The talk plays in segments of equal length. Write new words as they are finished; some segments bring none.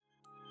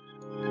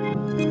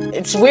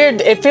it's weird.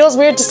 It feels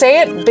weird to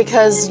say it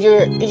because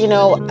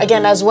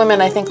again, as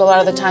women, I think a lot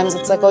of the times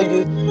it's like,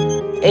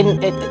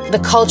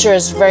 the culture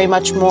is very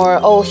much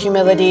more,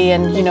 humility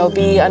and,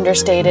 be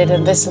understated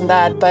and this and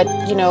that. But,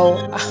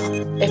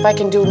 if I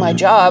can do my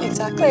job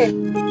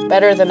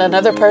better than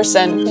another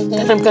person,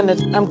 then I'm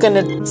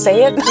gonna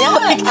say it.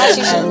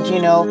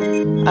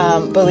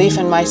 And, belief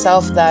in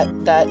myself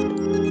that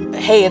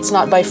hey, it's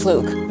not by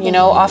fluke.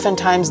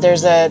 Oftentimes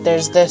there's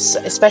this,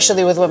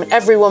 especially with women,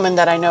 every woman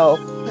that I know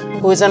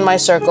who is in my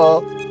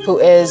circle, who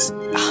is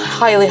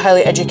highly,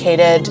 highly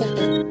educated,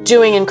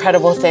 doing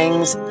incredible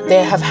things,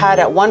 they have had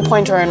at one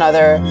point or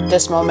another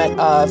this moment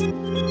of,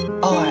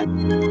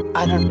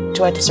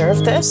 do I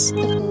deserve this?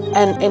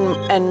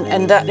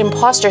 And that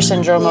imposter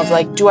syndrome of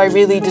like, do I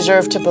really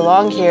deserve to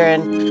belong here?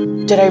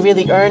 And did I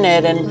really earn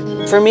it?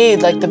 And for me,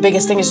 like the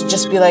biggest thing is to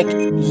just be like,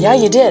 yeah,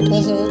 you did.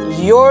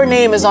 Your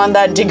name is on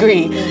that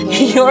degree.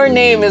 Your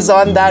name is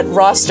on that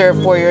roster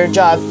for your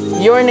job.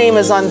 Your name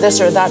is on this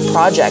or that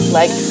project.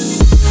 Like,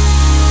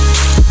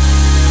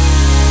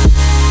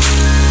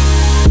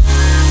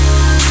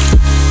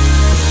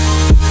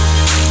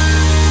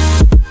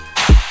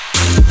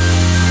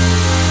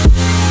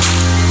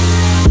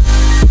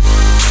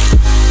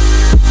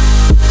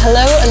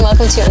 hello and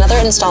welcome to another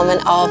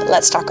installment of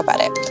Let's Talk About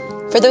It.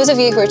 For those of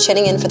you who are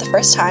tuning in for the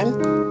first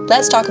time,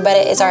 Let's Talk About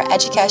It is our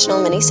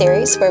educational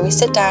mini-series where we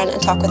sit down and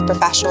talk with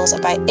professionals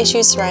about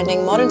issues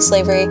surrounding modern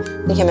slavery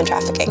and human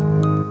trafficking.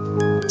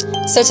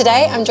 So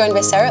today I'm joined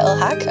by Sarah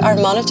Ulhaq, our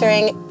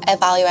Monitoring,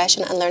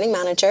 Evaluation and Learning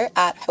Manager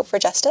at Hope for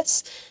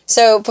Justice.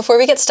 So before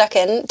we get stuck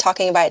in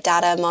talking about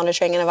data,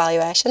 monitoring and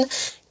evaluation,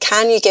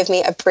 can you give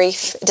me a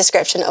brief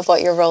description of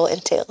what your role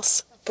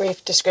entails?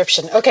 Brief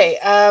description. Okay,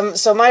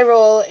 so my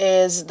role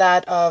is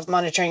that of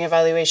Monitoring,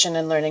 Evaluation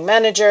and Learning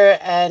Manager,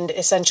 and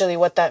essentially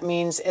what that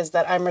means is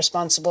that I'm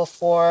responsible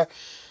for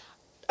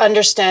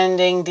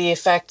understanding the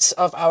effects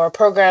of our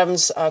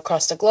programs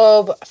across the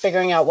globe,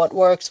 figuring out what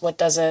works, what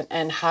doesn't,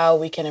 and how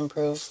we can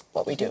improve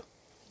what we do.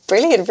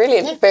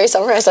 Brilliant. Very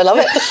summarised. I love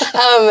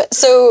it.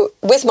 So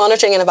with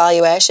monitoring and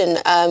evaluation,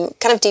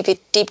 kind of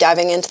deep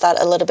diving into that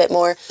a little bit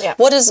more,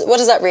 what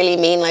does that really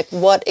mean? Like,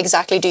 what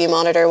exactly do you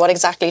monitor? What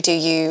exactly do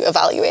you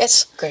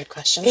evaluate? Great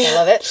questions. I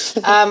love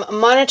it.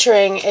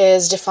 Monitoring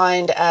is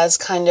defined as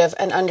kind of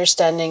an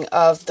understanding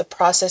of the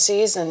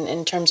processes and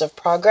in terms of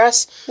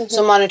progress.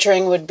 So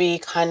monitoring would be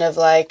kind of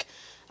like,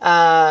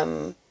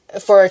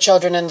 for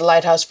children in the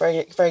lighthouse,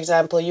 for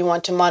example, you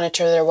want to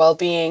monitor their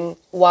well-being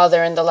while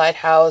they're in the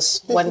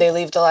lighthouse, when they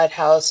leave the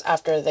lighthouse,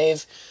 after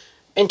they've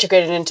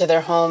integrated into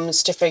their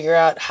homes to figure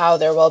out how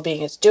their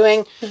well-being is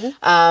doing.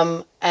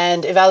 And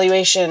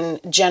evaluation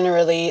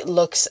generally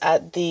looks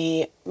at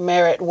the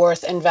merit,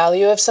 worth, and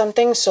value of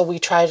something. So we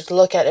try to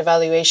look at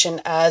evaluation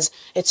as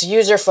it's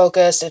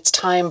user-focused, it's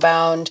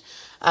time-bound,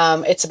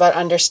 it's about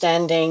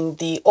understanding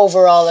the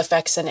overall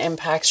effects and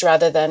impacts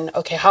rather than,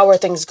 okay, how are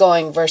things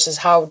going versus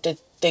how did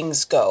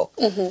things go.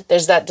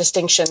 There's that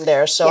distinction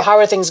there. So how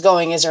are things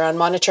going is around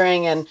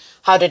monitoring, and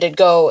how did it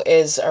go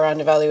is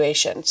around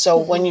evaluation. So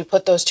when you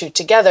put those two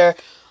together,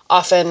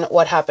 often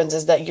what happens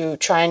is that you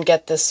try and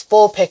get this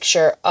full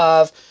picture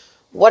of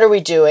what are we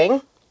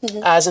doing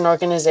as an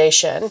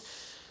organization,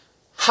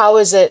 how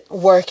is it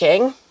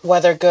working,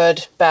 whether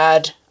good,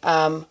 bad,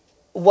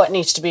 what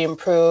needs to be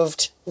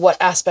improved, what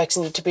aspects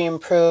need to be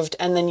improved,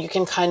 and then you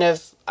can kind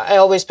of, I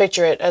always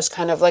picture it as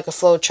kind of like a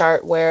flow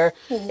chart where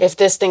if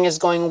this thing is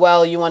going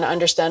well, you want to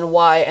understand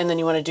why, and then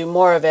you want to do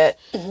more of it.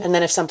 And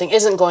then if something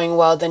isn't going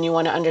well, then you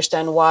want to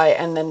understand why,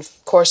 and then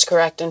course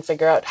correct and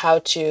figure out how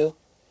to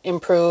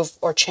improve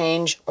or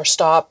change or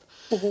stop.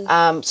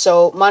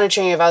 So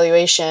monitoring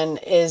evaluation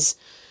is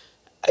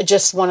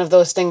just one of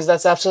those things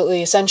that's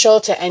absolutely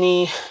essential to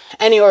any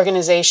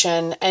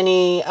organization,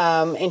 any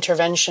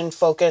intervention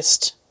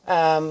focused,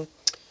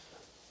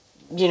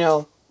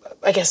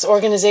 I guess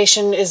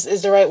organization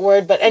is the right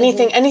word, but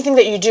anything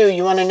that you do,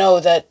 you want to know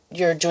that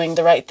you're doing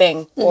the right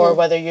thing, or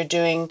whether you're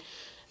doing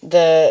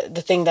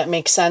the thing that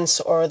makes sense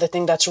or the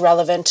thing that's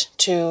relevant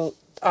to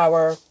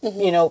our,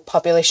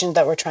 population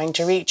that we're trying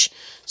to reach.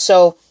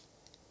 So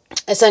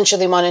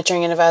essentially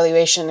monitoring and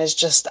evaluation is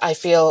just, I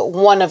feel,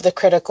 one of the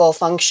critical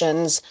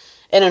functions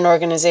in an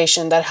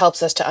organization that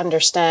helps us to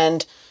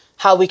understand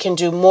how we can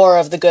do more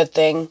of the good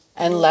thing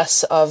and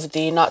less of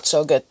the not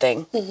so good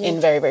thing in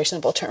very, very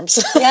simple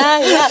terms.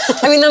 Yeah.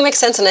 I mean, that makes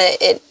sense. And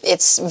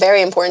it's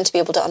very important to be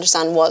able to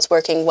understand what's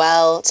working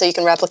well so you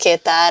can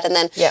replicate that and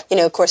then,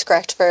 course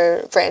correct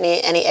for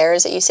any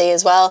errors that you see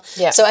as well.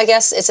 Yeah. So I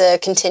guess it's a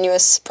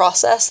continuous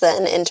process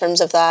then in terms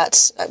of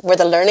that, where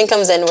the learning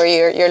comes in, where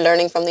you're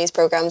learning from these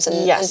programs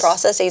and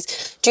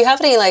processes. Do you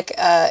have any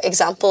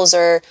examples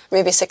or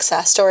maybe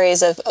success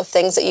stories of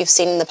things that you've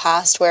seen in the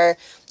past where,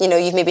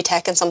 you've maybe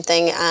taken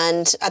something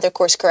and either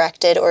course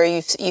corrected or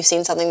you've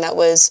seen something that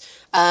was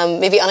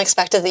maybe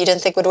unexpected that you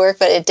didn't think would work,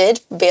 but it did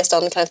based on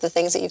kind of the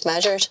things that you've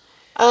measured?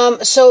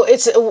 So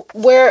it's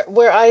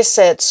where I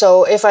sit.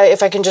 So if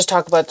I can just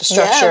talk about the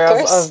structure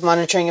of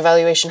monitoring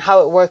evaluation,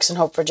 how it works in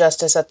Hope for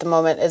Justice at the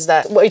moment is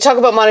that we talk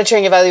about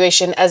monitoring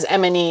evaluation as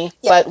M&E,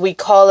 but we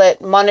call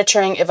it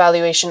monitoring,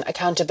 evaluation,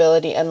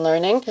 accountability, and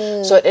learning.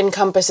 So it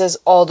encompasses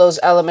all those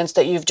elements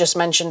that you've just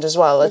mentioned as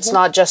well. It's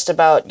not just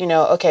about,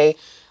 okay,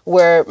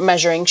 we're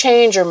measuring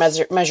change or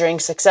measuring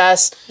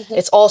success.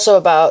 It's also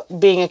about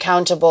being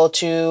accountable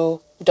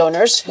to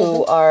donors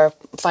who are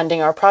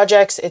funding our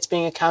projects. It's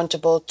being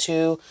accountable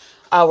to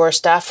our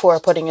staff who are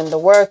putting in the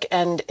work,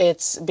 and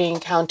it's being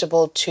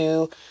accountable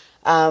to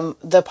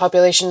the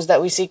populations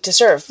that we seek to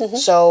serve.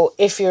 So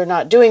if you're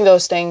not doing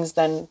those things,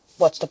 then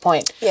what's the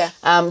point?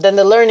 Then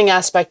the learning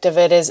aspect of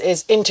it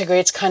is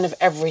integrates kind of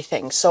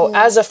everything. So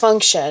as a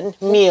function,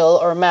 meal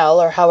or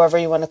MEL, or however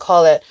you want to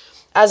call it,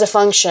 as a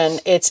function,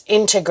 it's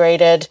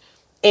integrated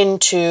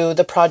into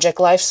the project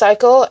life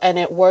cycle, and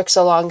it works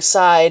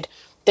alongside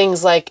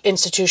things like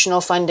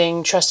institutional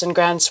funding, trust and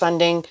grants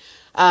funding,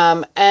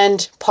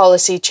 and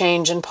policy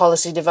change and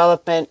policy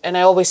development. And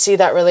I always see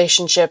that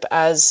relationship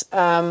as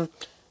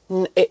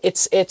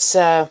it's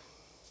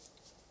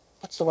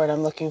what's the word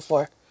I'm looking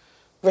for?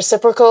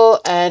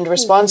 Reciprocal and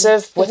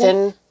responsive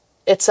within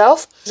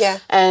itself.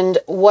 And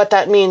what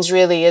that means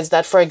really is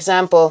that, for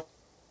example,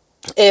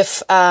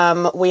 if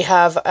we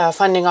have a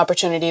funding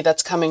opportunity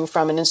that's coming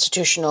from an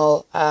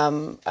institutional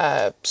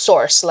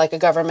source, like a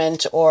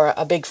government or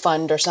a big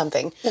fund or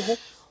something,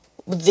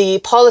 the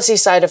policy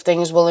side of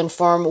things will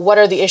inform what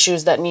are the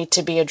issues that need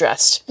to be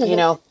addressed,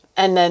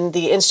 and then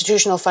the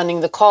institutional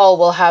funding, the call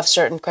will have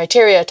certain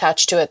criteria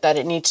attached to it that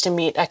it needs to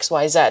meet X,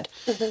 Y, Z.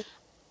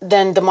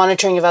 Then the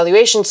monitoring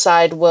evaluation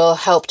side will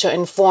help to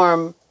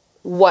inform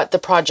what the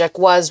project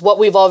was, what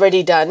we've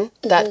already done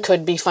that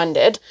could be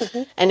funded.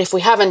 And if we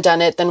haven't done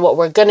it, then what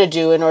we're going to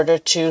do in order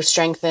to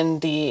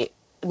strengthen the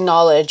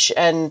knowledge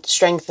and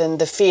strengthen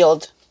the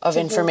field of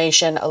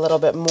information a little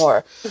bit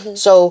more.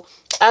 So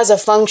as a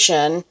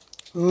function,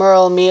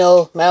 MEL,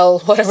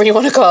 whatever you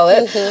want to call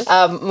it,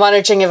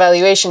 monitoring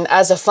evaluation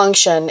as a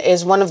function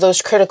is one of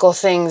those critical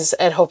things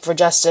at Hope for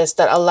Justice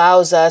that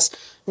allows us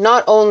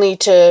not only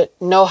to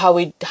know how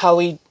we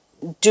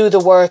do the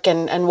work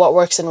and what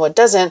works and what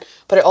doesn't,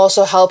 but it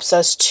also helps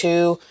us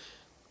to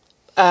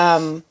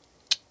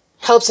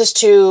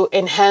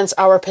enhance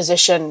our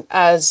position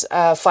as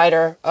a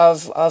fighter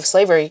of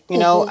slavery.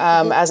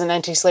 As an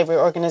anti-slavery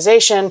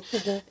organization,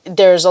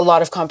 there's a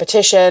lot of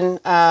competition.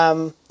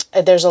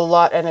 There's a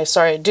lot, and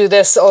I do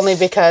this only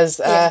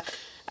because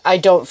I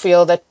don't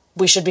feel that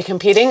we should be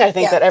competing. I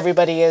think that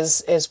everybody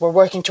we're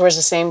working towards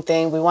the same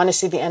thing. We want to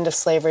see the end of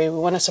slavery. We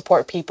want to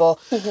support people.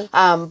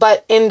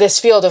 But in this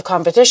field of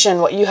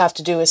competition, what you have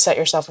to do is set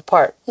yourself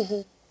apart.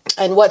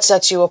 And what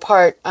sets you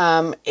apart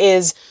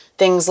is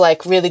things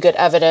like really good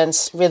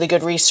evidence, really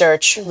good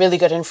research, really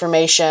good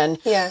information,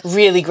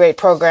 really great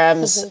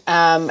programs,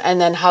 and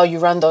then how you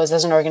run those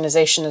as an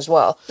organization as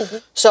well.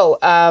 So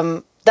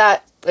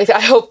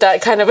I hope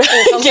that kind of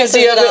gives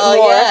you a bit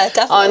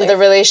more on the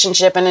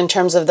relationship and in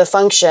terms of the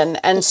function.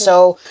 And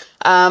so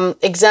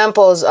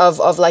examples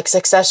of like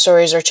success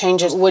stories or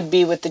changes would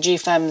be with the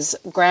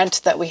GFEMS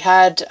grant that we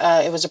had.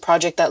 It was a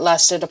project that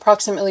lasted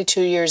approximately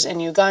 2 years in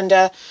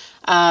Uganda.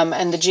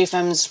 And the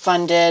GFEMS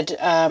funded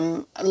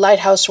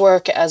lighthouse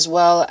work as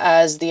well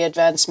as the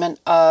advancement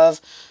of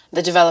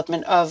the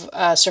development of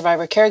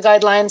survivor care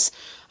guidelines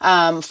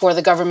for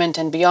the government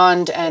and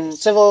beyond, and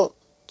civil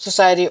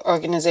society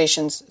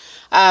organizations.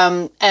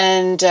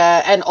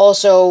 And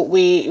also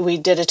we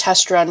did a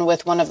test run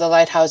with one of the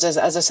lighthouses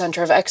as a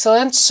center of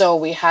excellence. So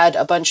we had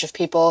a bunch of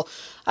people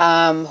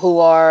who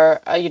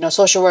are,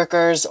 social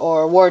workers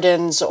or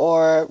wardens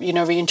or,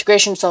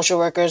 reintegration social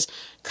workers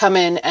come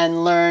in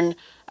and learn.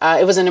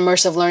 It was an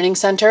immersive learning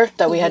center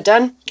that we had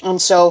done. And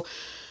so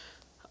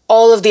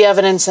all of the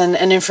evidence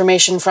and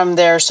information from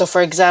there. So,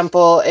 for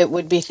example, it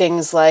would be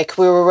things like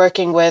we were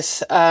working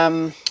with,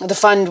 the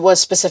fund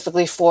was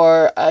specifically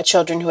for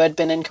children who had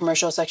been in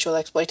commercial sexual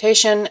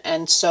exploitation.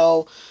 And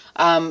so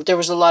there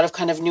was a lot of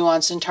kind of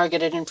nuanced and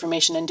targeted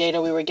information and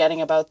data we were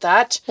getting about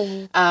that.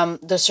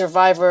 The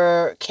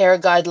survivor care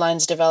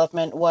guidelines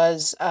development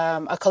was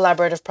a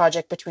collaborative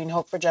project between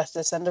Hope for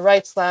Justice and the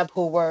Rights Lab,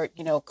 who were,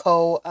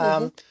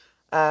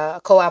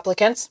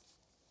 co-applicants.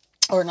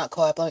 Or not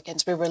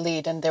co-applicants, we were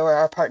lead and they were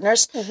our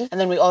partners. And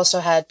then we also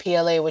had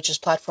PLA, which is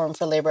Platform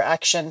for Labor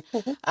Action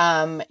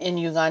in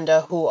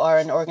Uganda, who are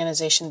an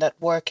organization that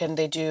work and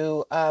they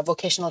do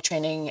vocational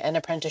training and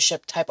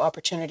apprenticeship type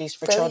opportunities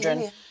for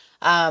children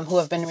who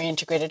have been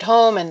reintegrated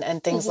home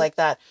and things like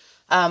that.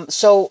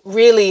 So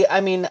really,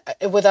 I mean,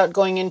 without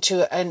going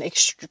into an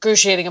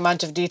excruciating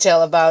amount of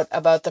detail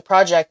about the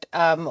project,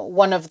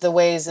 one of the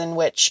ways in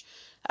which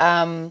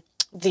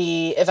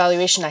the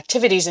evaluation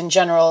activities in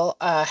general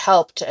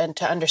helped and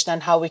to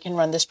understand how we can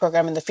run this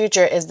program in the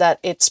future is that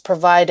it's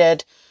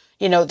provided,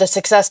 the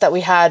success that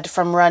we had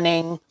from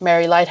running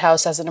Mary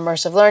Lighthouse as an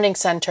immersive learning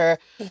center,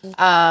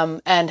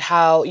 and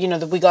how,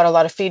 that we got a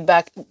lot of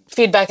feedback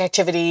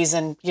activities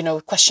and,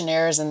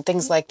 questionnaires and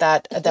things like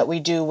that that we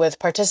do with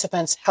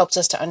participants helps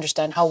us to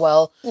understand how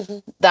well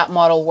that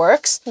model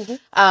works.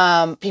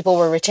 People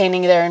were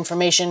retaining their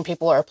information.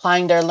 People are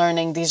applying their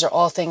learning. These are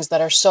all things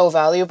that are so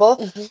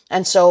valuable.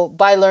 And so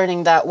by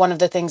learning that, one of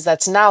the things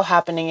that's now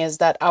happening is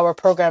that our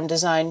program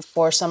design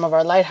for some of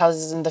our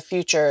lighthouses in the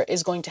future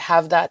is going to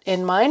have that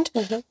in mind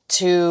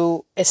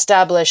to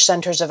establish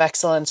centers of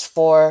excellence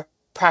for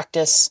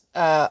practice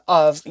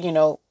of,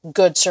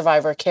 good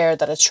survivor care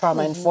that is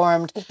trauma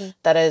informed,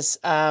 that is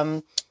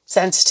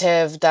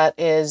sensitive, that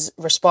is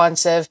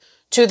responsive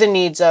to the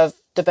needs of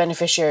the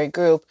beneficiary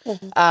group.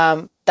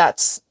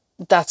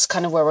 That's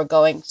kind of where we're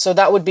going. So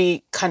that would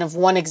be kind of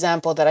one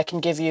example that I can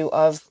give you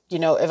of,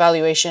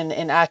 evaluation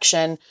in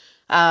action,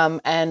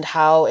 and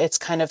how it's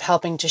kind of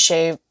helping to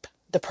shape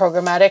the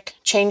programmatic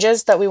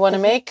changes that we want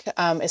to make,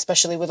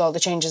 especially with all the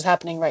changes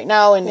happening right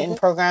now in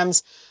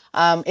programs.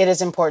 It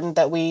is important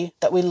that we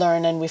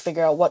learn and we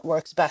figure out what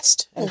works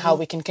best and how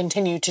we can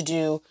continue to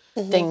do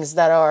things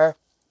that are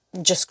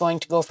just going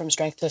to go from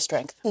strength to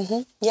strength.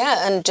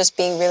 Yeah, and just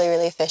being really,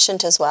 really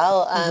efficient as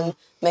well.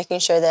 Making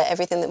sure that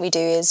everything that we do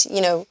is,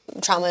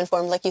 trauma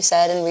informed, like you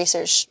said, and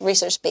research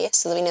based,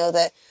 so that we know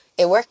that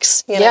it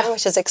works,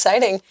 which is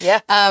exciting.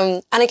 Yeah.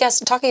 And I guess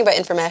talking about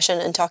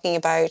information and talking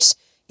about,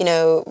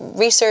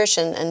 research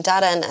and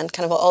data and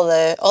kind of all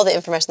the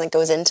information that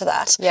goes into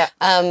that. Yeah.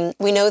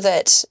 We know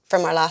that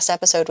from our last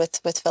episode with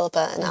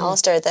Philippa and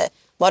Alistair that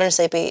modern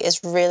slavery is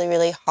really,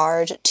 really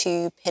hard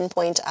to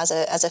pinpoint as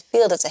a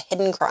field. It's a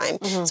hidden crime.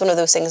 It's one of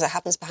those things that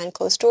happens behind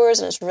closed doors,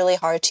 and it's really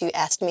hard to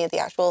estimate the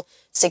actual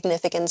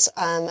significance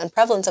and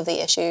prevalence of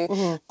the issue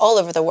all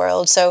over the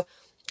world. So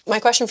my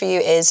question for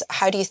you is,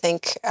 how do you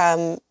think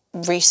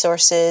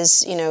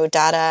resources,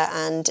 data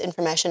and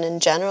information in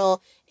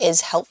general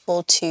is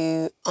helpful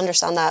to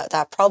understand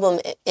that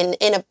problem in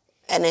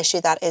an issue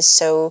that is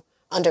so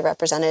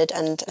underrepresented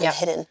and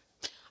hidden?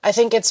 I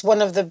think it's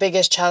one of the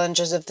biggest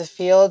challenges of the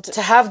field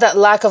to have that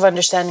lack of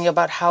understanding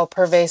about how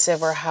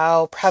pervasive or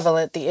how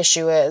prevalent the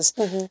issue is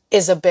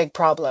a big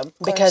problem.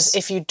 Because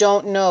if you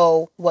don't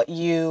know what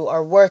you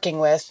are working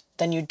with,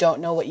 then you don't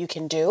know what you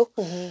can do.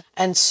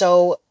 And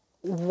so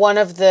one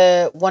of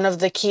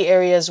the key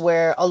areas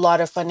where a lot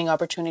of funding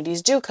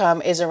opportunities do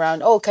come is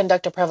around,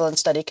 conduct a prevalence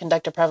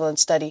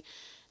study.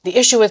 The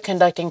issue with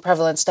conducting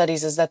prevalence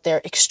studies is that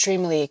they're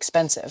extremely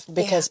expensive,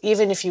 because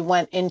even if you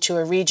went into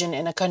a region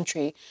in a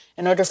country,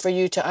 in order for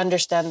you to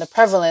understand the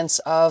prevalence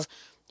of,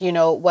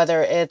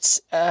 whether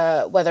it's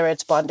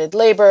bonded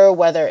labor,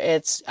 whether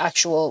it's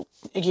actual,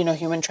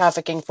 human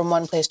trafficking from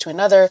one place to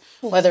another,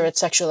 whether it's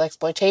sexual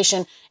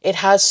exploitation, it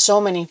has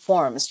so many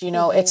forms.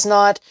 It's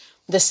not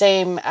the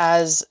same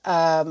as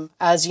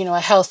a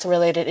health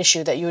related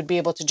issue that you would be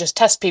able to just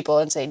test people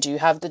and say, do you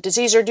have the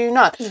disease or do you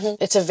not?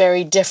 It's a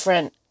very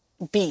different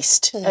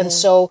beast. And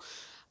so,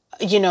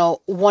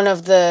 one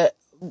of the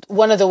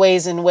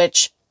ways in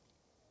which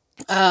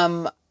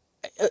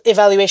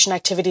evaluation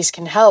activities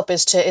can help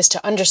is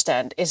to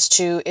understand, is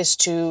to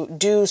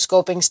do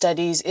scoping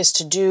studies, is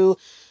to do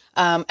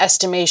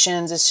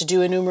estimations, is to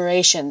do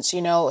enumerations.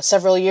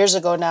 Several years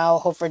ago now,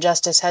 Hope for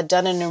Justice had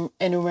done an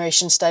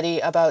enumeration study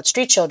about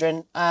street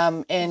children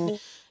in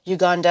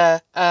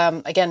Uganda.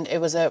 Again, it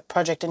was a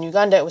project in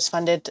Uganda. It was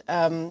funded,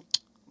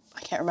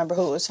 I can't remember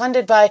who it was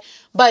funded by,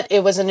 but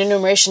it was an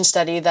enumeration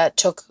study that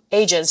took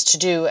ages to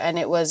do. And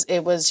it was,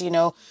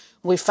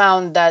 we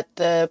found that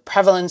the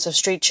prevalence of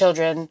street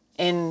children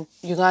in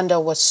Uganda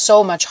was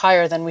so much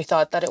higher than we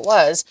thought that it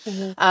was.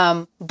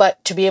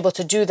 But to be able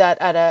to do that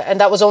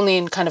and that was only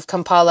in kind of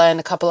Kampala and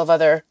a couple of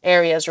other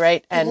areas,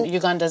 right? And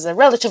Uganda is a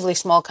relatively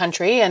small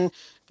country, and,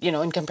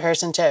 in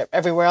comparison to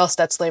everywhere else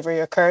that slavery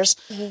occurs.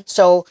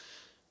 So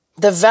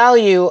the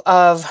value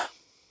of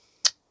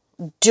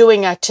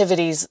doing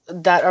activities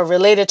that are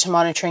related to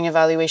monitoring,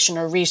 evaluation,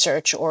 or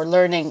research, or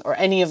learning, or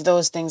any of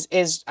those things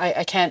is,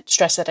 I can't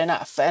stress it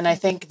enough. And I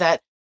think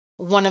that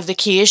one of the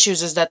key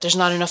issues is that there's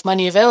not enough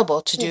money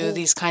available to do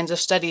these kinds of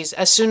studies.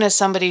 As soon as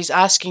somebody's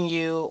asking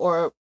you,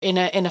 or in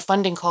a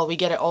funding call, we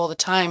get it all the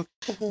time,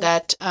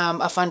 that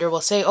a funder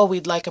will say,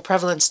 we'd like a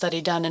prevalence study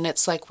done. And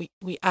it's like,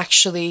 we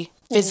actually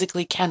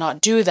physically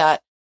cannot do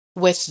that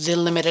with the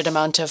limited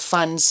amount of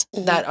funds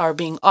that are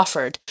being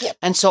offered.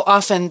 And so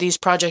often these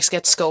projects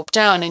get scoped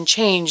down and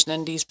changed,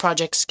 and these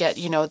projects get,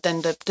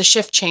 then the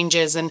shift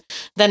changes, and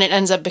then it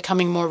ends up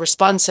becoming more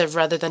responsive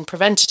rather than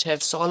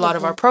preventative. So a lot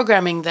of our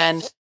programming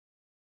then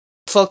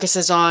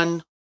focuses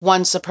on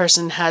once a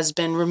person has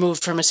been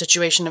removed from a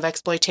situation of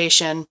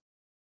exploitation,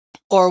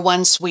 or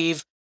once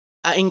we've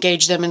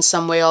engaged them in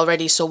some way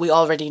already, so we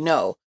already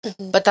know.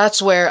 But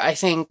that's where I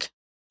think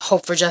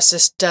Hope for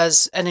Justice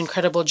does an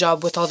incredible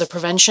job with all the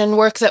prevention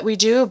work that we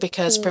do,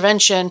 because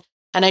prevention,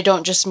 and I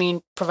don't just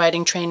mean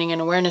providing training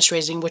and awareness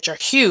raising, which are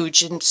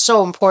huge and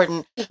so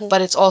important,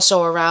 but it's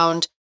also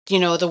around,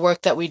 the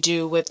work that we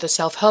do with the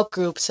self-help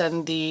groups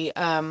and the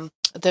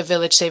the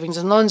village savings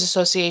and loans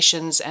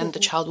associations and the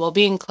child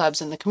well-being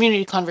clubs and the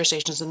community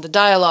conversations and the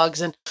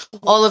dialogues and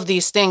all of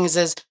these things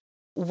is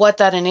what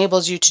that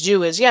enables you to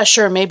do is, yeah,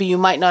 sure, maybe you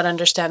might not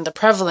understand the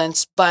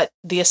prevalence, but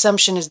the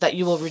assumption is that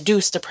you will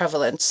reduce the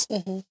prevalence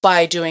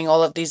by doing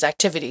all of these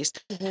activities.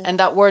 And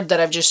that word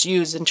that I've just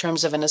used in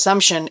terms of an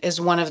assumption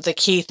is one of the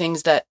key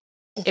things that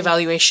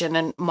evaluation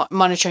and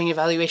monitoring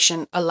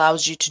evaluation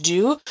allows you to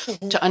do,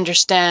 to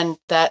understand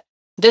that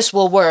this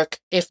will work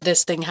if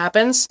this thing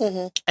happens.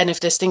 And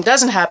if this thing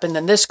doesn't happen,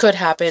 then this could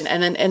happen.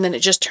 And then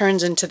it just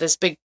turns into this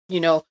big,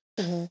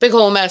 big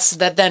whole mess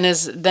that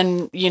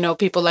then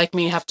people like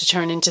me have to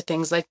turn into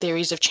things like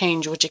theories of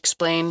change, which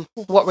explain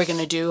what we're going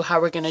to do,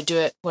 how we're going to do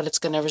it, what it's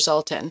going to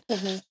result in.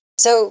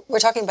 So we're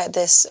talking about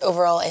this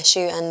overall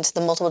issue and the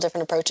multiple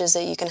different approaches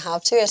that you can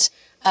have to it.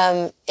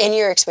 In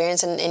your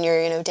experience and in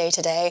your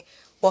day-to-day,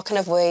 what kind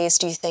of ways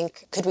do you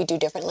think could we do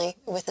differently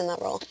within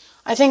that role?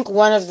 I think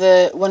one of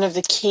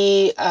the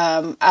key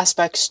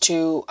aspects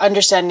to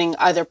understanding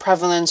either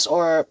prevalence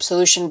or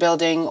solution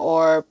building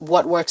or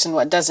what works and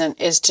what doesn't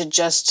is to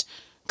just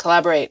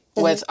collaborate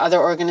with other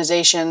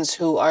organizations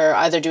who are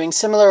either doing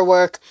similar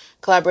work,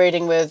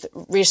 collaborating with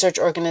research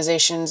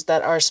organizations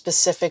that are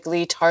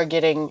specifically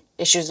targeting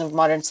issues of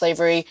modern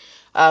slavery,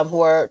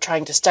 who are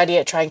trying to study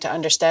it, trying to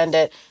understand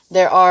it.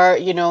 There are,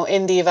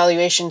 in the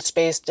evaluation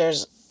space,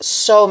 there's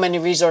so many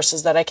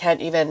resources that I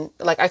couldn't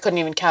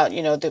even count,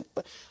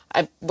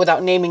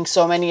 without naming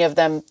so many of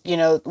them.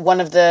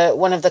 One of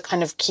the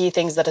kind of key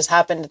things that has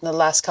happened in the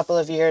last couple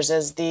of years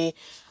is the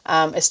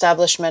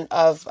establishment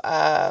of,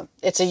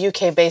 it's a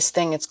UK-based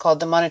thing. It's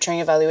called the Monitoring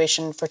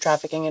Evaluation for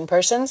Trafficking in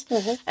Persons.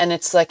 And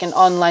it's like an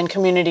online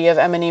community of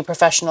M&E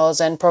professionals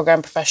and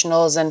program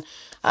professionals and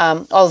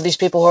all of these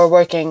people who are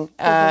working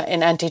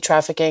in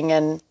anti-trafficking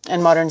and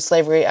modern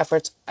slavery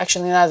efforts.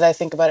 Actually, now that I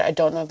think about it, I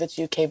don't know if it's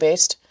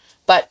UK-based.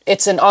 But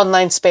it's an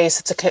online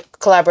space. It's a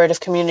collaborative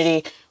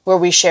community where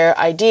we share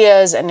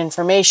ideas and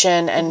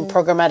information and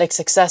programmatic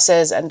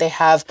successes, and they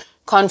have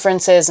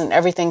conferences and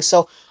everything.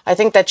 So I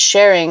think that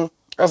sharing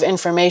of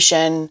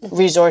information,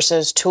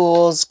 resources,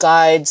 tools,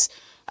 guides,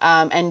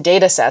 and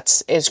data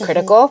sets is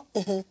critical.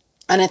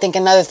 And I think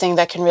another thing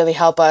that can really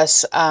help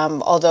us,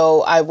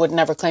 although I would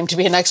never claim to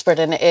be an expert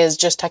in it, is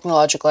just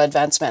technological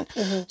advancement.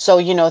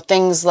 So,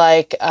 things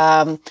like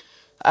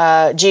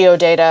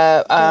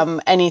geodata,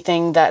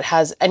 anything that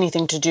has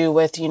anything to do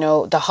with,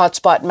 the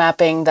hotspot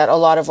mapping that a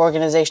lot of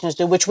organizations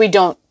do, which we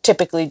don't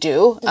typically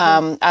do.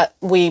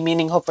 We,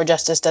 meaning Hope for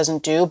Justice,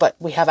 doesn't do, but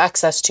we have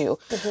access to.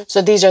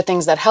 So these are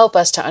things that help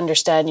us to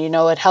understand,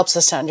 it helps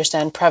us to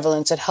understand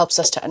prevalence. It helps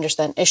us to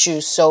understand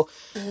issues. So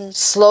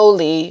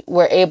slowly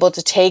we're able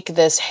to take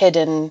this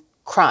hidden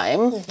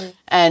crime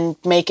and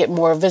make it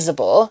more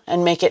visible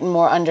and make it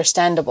more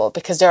understandable,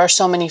 because there are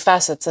so many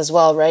facets as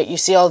well, right? You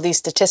see all these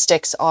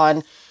statistics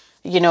on,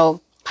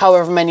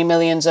 however many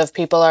millions of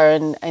people are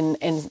in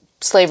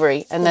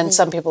slavery, and then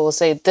some people will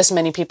say this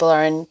many people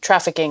are in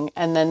trafficking,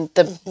 and then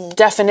the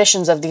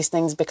definitions of these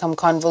things become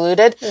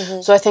convoluted.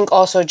 So I think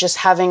also just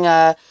having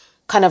a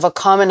kind of a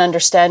common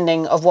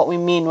understanding of what we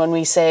mean when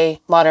we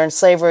say modern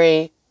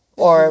slavery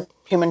or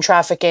human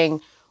trafficking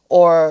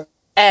or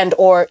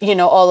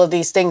all of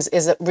these things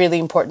is a really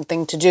important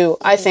thing to do.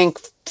 I think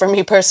for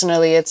me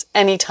personally, it's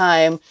any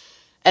time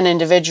an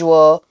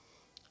individual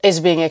is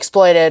being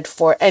exploited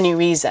for any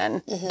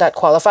reason that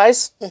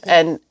qualifies.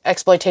 And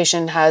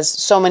exploitation has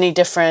so many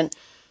different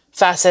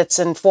facets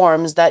and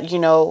forms that,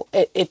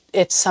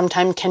 it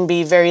sometimes can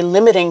be very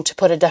limiting to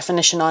put a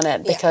definition on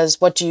it,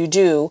 because what do you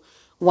do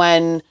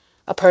when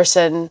a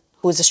person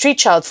who's a street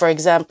child, for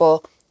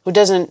example, who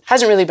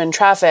hasn't really been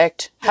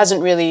trafficked,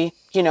 hasn't really,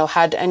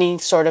 had any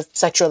sort of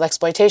sexual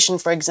exploitation,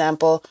 for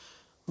example,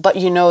 but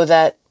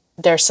that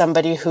there's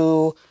somebody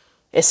who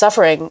is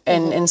suffering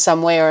in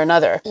some way or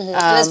another.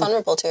 And is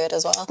vulnerable to it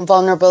as well.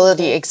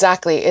 Vulnerability,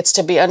 exactly. It's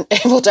to be able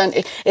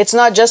to, it's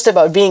not just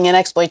about being in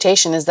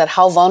exploitation, is that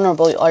how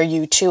vulnerable are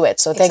you to it?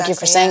 So thank you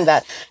for saying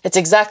that. It's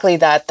exactly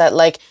that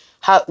like,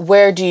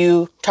 where do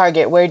you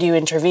target? Where do you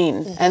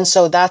intervene? And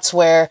so that's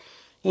where,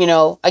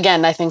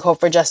 again, I think Hope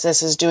for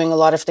Justice is doing a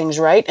lot of things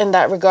right in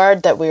that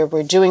regard, that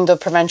we're doing the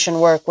prevention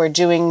work, we're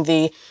doing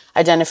the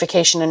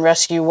identification and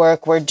rescue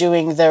work, we're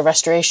doing the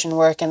restoration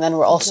work, and then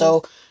we're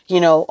also,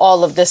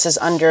 all of this is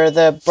under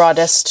the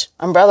broadest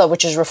umbrella,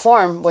 which is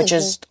reform, which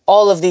is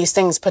all of these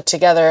things put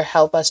together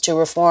help us to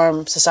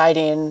reform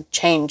society and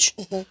change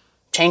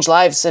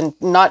lives, and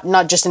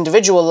not just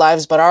individual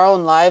lives, but our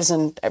own lives,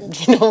 and,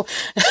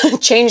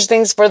 change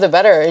things for the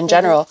better in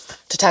general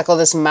to tackle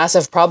this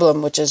massive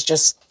problem, which is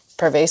just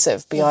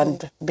pervasive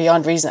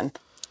beyond reason.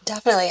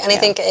 Definitely. And I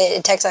think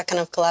it takes that kind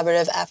of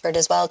collaborative effort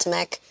as well to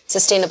make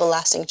sustainable,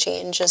 lasting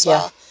change as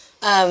well.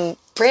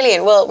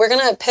 Brilliant. Well, we're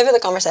going to pivot the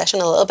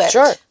conversation a little bit.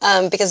 Sure.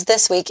 Because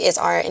this week is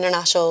our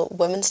International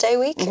Women's Day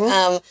week.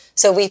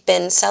 So we've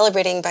been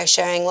celebrating by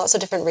sharing lots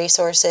of different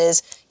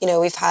resources. You know,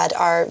 we've had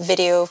our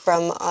video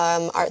from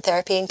art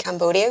therapy in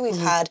Cambodia. We've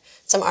had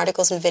some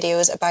articles and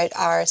videos about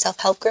our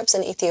self-help groups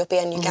in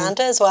Ethiopia and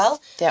Uganda as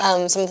well.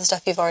 Yeah. Some of the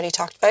stuff you've already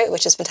talked about,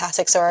 which is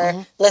fantastic. So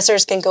our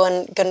listeners can go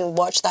and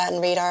watch that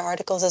and read our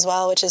articles as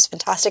well, which is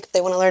fantastic if they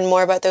want to learn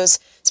more about those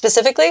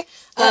specifically.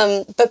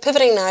 But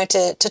pivoting now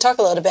to talk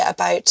a little bit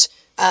about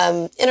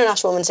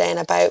International Women's Day and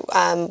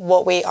about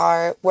what we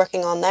are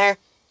working on there.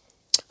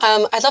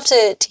 I'd love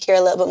to hear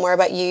a little bit more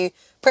about you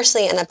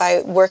personally and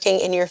about working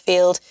in your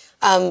field.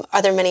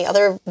 Are there many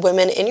other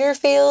women in your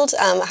field?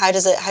 How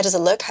does it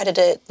look? How did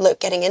it look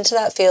getting into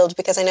that field?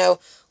 Because I know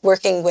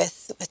working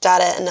with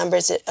data and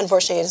numbers,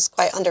 unfortunately, is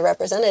quite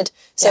underrepresented.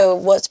 So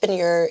what's been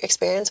your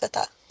experience with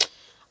that?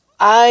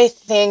 I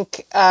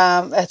think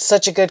it's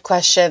such a good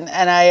question.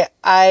 And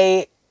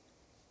I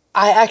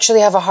actually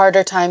have a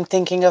harder time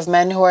thinking of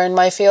men who are in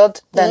my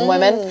field than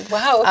women.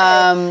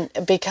 Wow.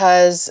 Okay.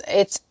 Because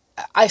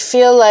I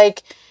feel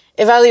like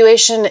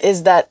evaluation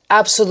is that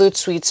absolute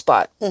sweet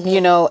spot,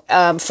 you know,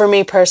 for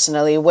me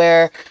personally,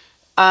 where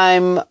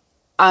I'm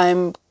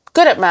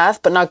good at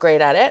math, but not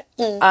great at it.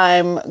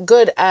 I'm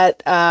good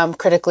at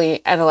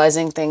critically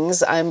analyzing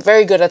things. I'm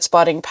very good at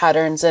spotting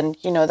patterns and,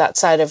 you know, that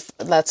side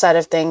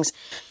of things.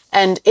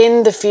 And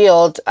in the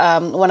field,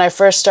 when I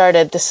first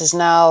started, this is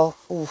now,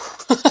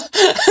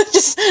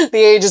 just the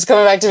age is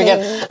coming back to me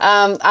again.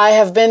 I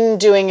have been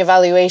doing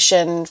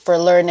evaluation for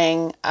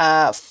learning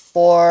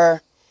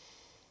for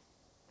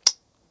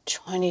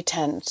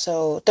 2010,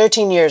 so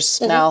 13 years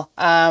now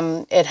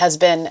it has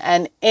been.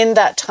 And in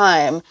that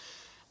time,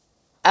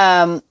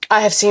 I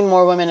have seen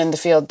more women in the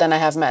field than I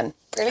have men.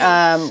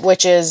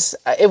 Which is,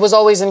 it was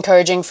always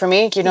encouraging for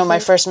me. You know, my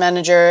first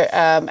manager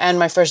and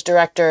my first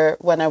director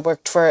when I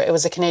worked for, it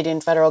was a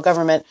Canadian federal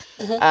government.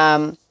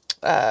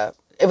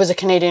 It was a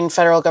Canadian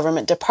federal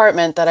government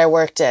department that I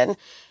worked in.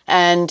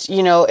 And,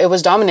 you know, it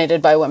was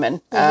dominated by women.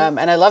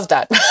 And I loved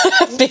that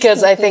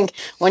because I think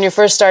when you're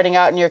first starting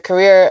out in your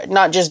career,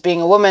 not just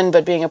being a woman,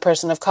 but being a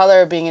person of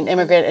color, being an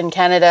immigrant in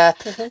Canada,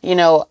 you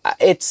know,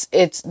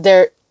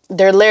 they're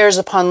layers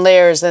upon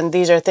layers. And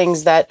these are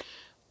things that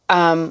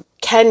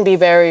can be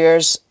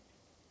barriers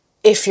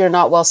if you're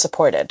not well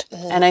supported.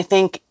 And I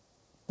think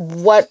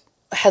what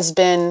has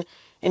been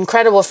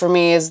incredible for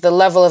me is the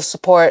level of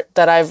support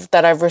that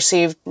I've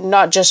received,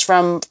 not just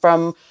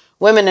from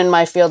women in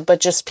my field, but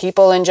just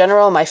people in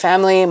general, my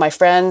family, my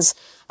friends.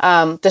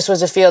 This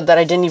was a field that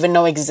I didn't even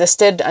know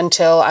existed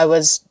until I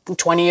was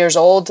 20 years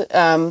old.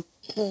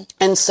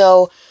 And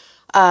so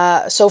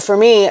for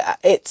me,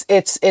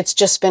 it's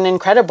just been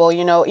incredible.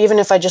 You know, even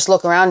if I just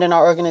look around in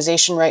our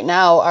organization right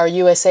now, our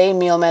USA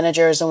meal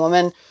manager is a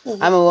woman.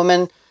 I'm a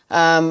woman.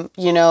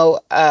 You know,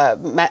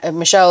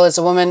 Michelle is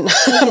a woman.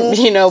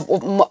 You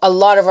know, a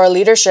lot of our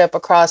leadership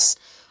across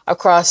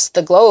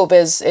the globe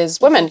is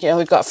women. You know,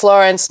 we've got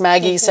Florence,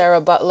 Maggie,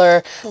 Sarah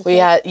Butler. We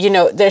had, you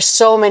know, there's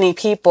so many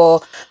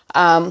people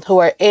who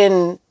are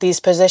in these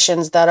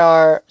positions that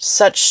are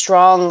such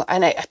strong,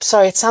 and I'm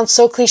sorry, it sounds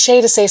so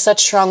cliche to say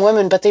such strong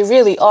women, but they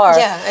really are.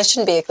 Yeah, it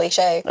shouldn't be a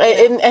cliche.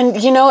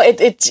 And you know,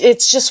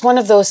 it's just one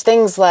of those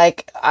things.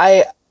 Like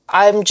I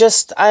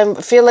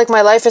feel like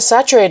my life is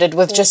saturated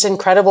with just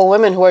incredible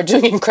women who are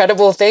doing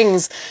incredible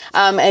things.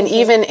 And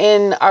even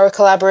in our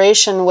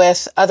collaboration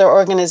with other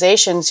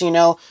organizations, you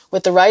know,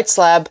 with the Rights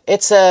Lab,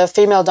 it's a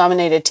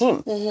female-dominated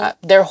team.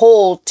 Their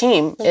whole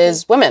team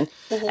is women.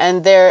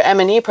 And their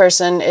M&E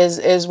person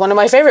is one of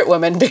my favorite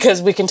women because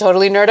we can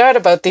totally nerd out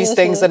about these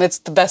things and it's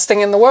the best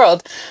thing in the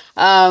world.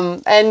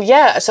 And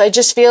yeah, so I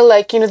just feel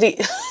like, you know,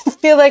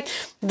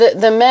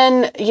 the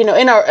men, you know,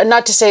 in our,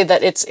 not to say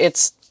that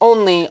it's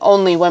only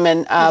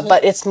women,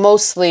 but it's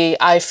mostly,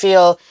 I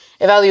feel,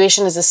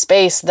 evaluation is a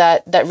space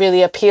that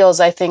really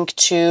appeals, I think,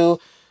 to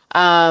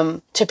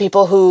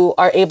people who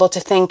are able to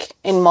think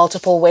in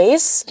multiple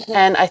ways.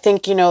 And I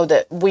think, you know,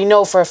 that we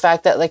know for a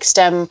fact that like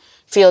STEM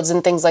fields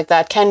and things like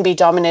that can be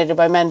dominated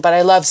by men, but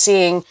I love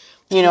seeing,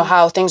 you know,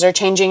 how things are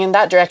changing in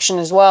that direction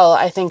as well.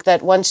 I think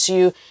that once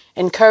you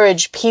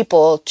encourage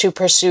people to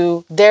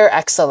pursue their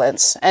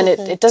excellence, and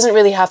it doesn't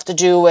really have to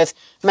do with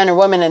men or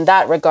women in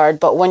that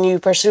regard, but when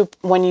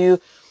you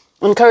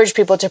encourage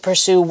people to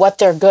pursue what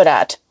they're good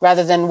at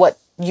rather than what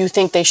you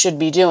think they should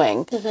be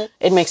doing,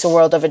 it makes a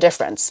world of a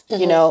difference.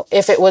 You know,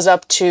 if it was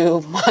up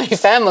to my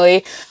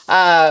family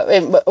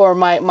or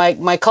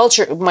my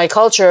culture,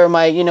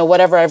 my, you know,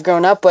 whatever I've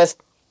grown up with,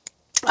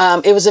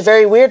 it was a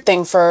very weird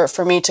thing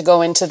for me to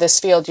go into this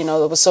field. You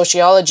know, it was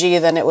sociology,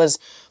 then it was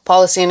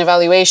policy and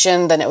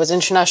evaluation, then it was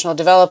international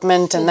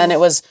development, and then it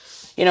was,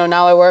 you know,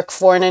 now I work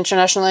for an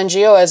international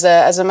NGO as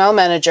a MEL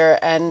manager,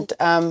 and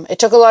it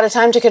took a lot of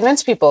time to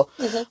convince people.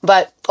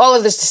 But all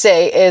of this to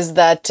say is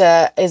that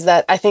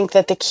I think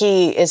that the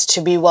key is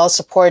to be well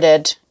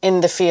supported in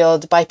the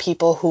field by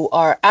people who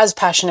are as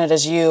passionate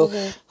as you,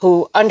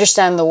 who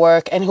understand the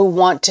work and who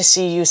want to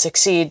see you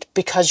succeed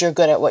because you're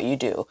good at what you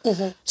do.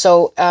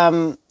 So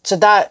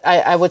that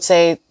I would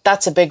say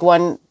that's a big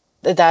one.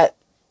 that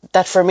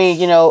for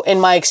me, in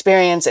my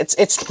experience,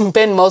 it's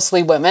been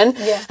mostly women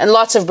and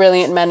lots of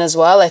brilliant men as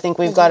well. I think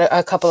we've got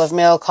a couple of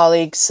male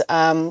colleagues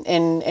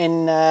in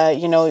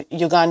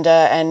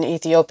Uganda and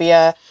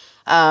Ethiopia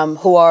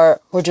who are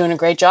doing a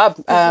great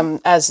job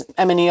as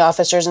M&E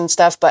officers and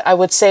stuff. But I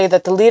would say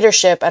that the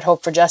leadership at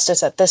Hope for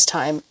Justice at this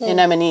time in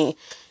M&E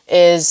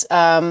is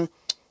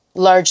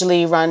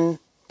largely run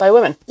by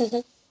women.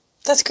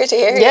 That's great to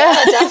hear. Yeah,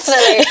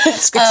 definitely.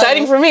 It's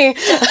exciting for me.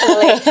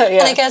 Definitely.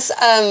 And I guess,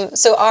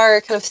 so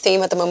our kind of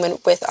theme at the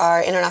moment with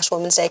our International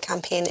Women's Day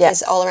campaign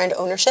is all around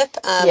ownership.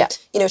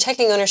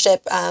 Taking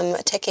ownership,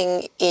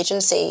 taking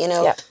agency,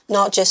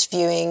 not just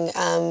viewing,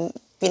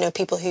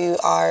 people who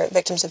are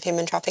victims of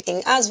human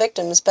trafficking as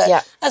victims,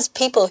 but as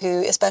people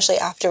who, especially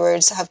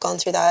afterwards, have gone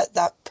through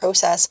that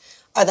process,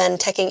 are then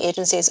taking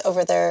agencies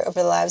over their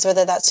lives,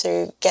 whether that's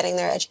through getting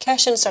their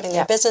education, starting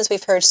their business.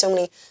 We've heard so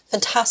many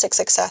fantastic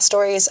success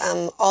stories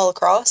all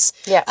across.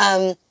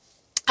 I'd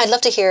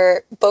love to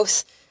hear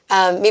both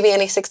maybe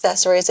any success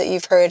stories that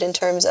you've heard in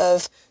terms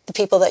of the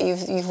people that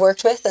you've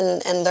worked with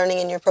and learning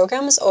in your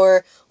programs,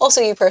 or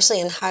also you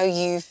personally and how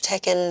you've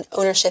taken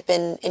ownership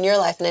in your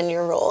life and in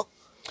your role.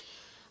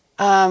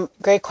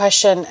 Great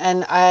question.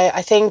 And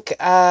I think,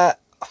 how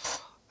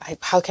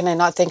can I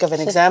not think of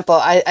an example?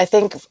 I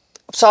think...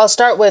 So I'll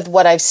start with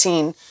what I've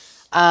seen,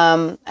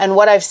 and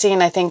what I've seen.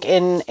 I think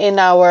in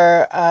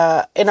our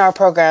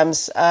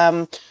programs.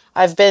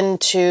 I've been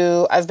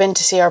to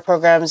see our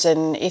programs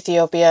in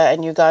Ethiopia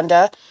and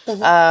Uganda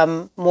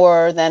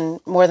more than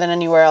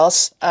anywhere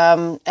else.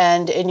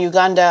 And in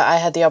Uganda, I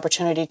had the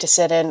opportunity to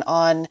sit in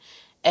on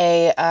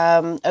a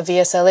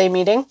VSLA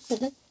meeting.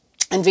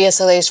 And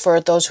VSLAs, for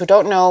those who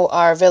don't know,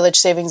 are Village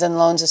Savings and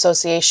Loans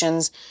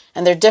Associations,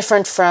 and they're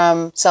different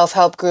from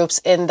self-help groups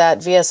in that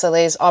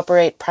VSLAs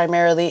operate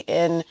primarily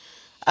in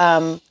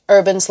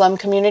urban slum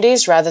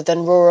communities rather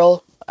than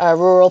rural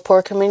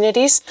poor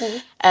communities.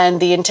 And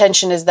the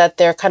intention is that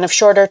they're kind of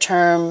shorter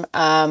term.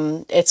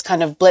 It's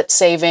kind of blitz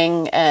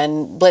saving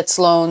and blitz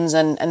loans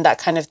and that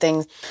kind of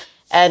thing.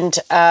 And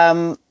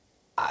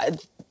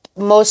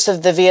most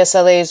of the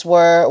VSLAs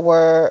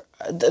were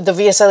the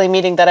VSLA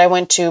meeting that I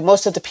went to.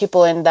 Most of the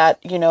people in that,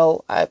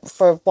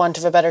 for want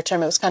of a better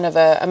term, it was kind of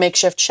a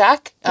makeshift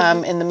shack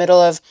in the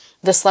middle of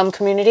the slum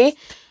community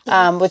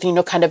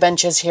with, kind of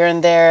benches here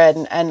and there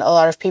and a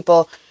lot of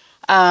people.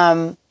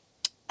 And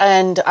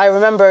I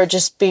remember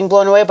just being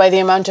blown away by the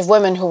amount of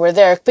women who were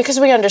there, because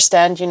we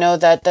understand,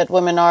 that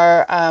women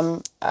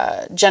are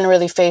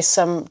generally face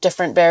some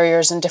different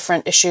barriers and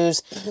different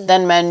issues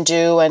than men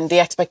do, and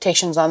the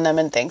expectations on them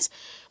and things.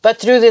 But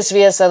through this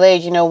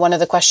VSLA, one of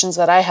the questions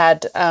that I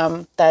had,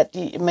 that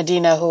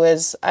Medina, who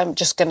is, I'm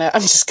just gonna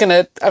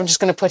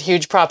put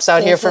huge props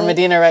out here for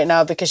Medina right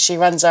now, because she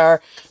runs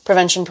our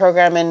prevention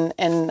program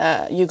in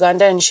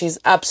Uganda, and she's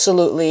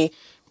absolutely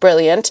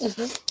brilliant.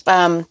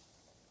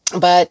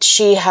 But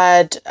she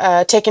had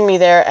taken me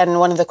there,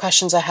 and one of the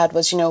questions I had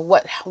was,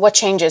 what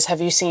changes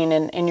have you seen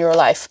in your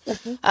life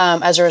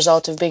as a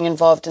result of being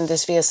involved in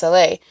this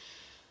VSLA?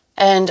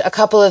 And a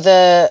couple of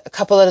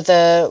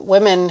the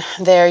women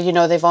there,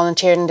 they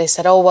volunteered, and they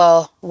said, oh,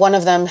 well, one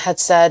of them had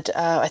said,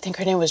 I think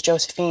her name was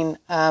Josephine.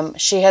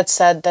 She had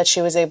said that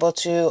she was able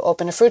to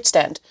open a fruit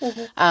stand,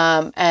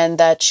 and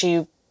that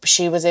she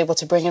was able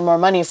to bring in more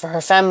money for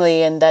her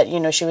family, and that,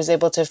 she was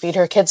able to feed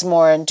her kids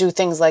more and do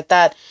things like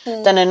that.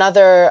 Then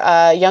another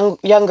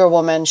younger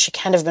woman, she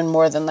can't have been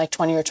more than like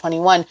 20 or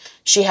 21.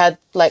 She had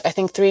I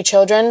think 3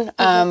 children,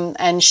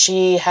 and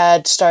she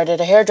had started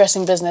a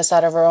hairdressing business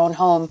out of her own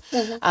home.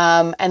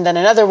 And then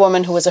another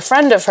woman who was a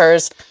friend of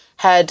hers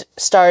had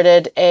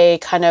started a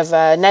kind of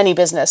a nanny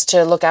business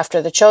to look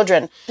after the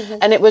children.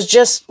 And it was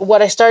just,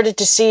 what I started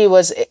to see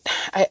was,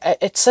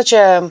 it's such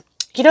a,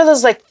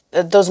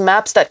 those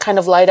maps that kind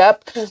of light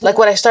up. Like,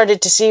 what I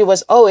started to see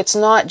was, it's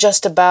not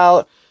just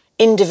about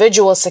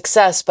individual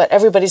success, but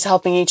everybody's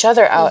helping each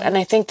other out. And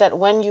I think that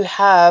when you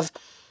have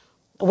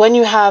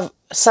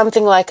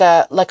something like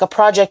a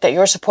project that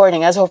you're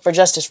supporting, as Hope for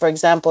Justice, for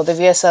example, the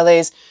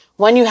VSLAs,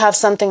 when you have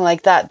something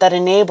like that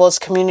enables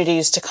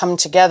communities to come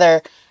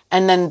together,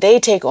 and then they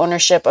take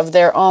ownership of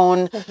their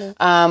own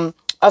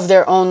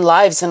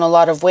lives in a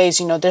lot of ways.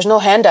 There's no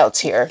handouts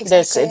here.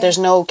 Exactly. There's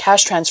no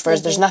cash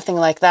transfers. There's nothing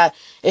like that.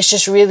 It's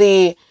just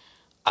really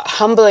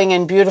humbling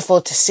and beautiful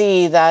to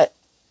see that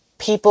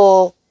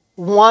people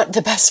want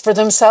the best for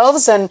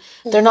themselves, and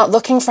they're not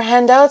looking for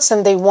handouts,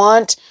 and they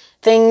want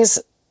things,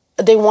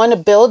 they want to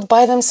build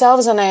by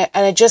themselves. And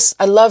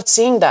I loved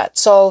seeing that.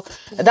 So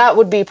that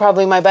would be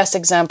probably my best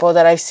example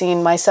that I've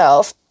seen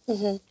myself.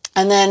 And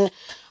then,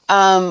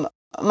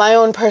 my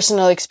own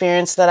personal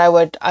experience that I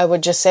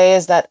would just say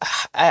is that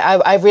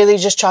I really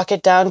just chalk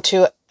it down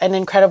to an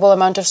incredible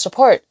amount of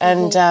support,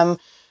 and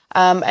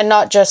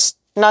not just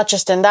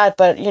in that,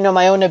 but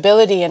my own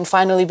ability, and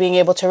finally being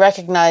able to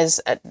recognize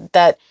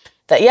that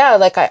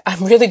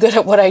I'm really good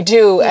at what I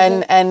do,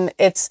 and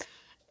it's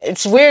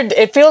weird.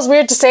 It feels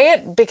weird to say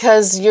it,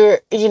 because you're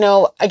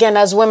again,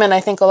 as women, I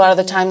think a lot of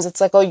the times it's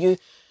like,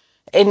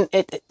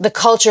 the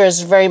culture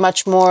is very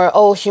much more,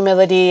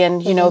 humility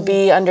and,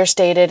 be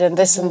understated and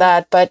this and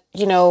that. But,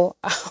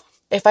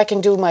 if I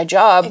can do my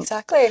job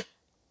exactly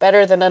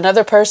better than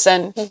another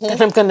person,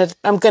 then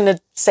I'm gonna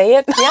say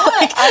it. Yeah,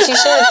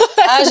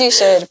 as you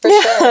should, for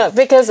sure.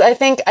 Because I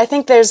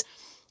think there's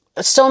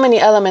so many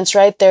elements,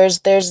 right? There's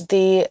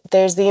the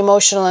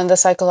emotional and the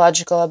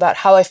psychological about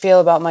how I feel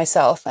about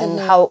myself and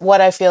what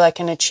I feel I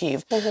can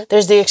achieve.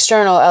 There's the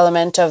external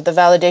element of the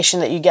validation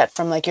that you get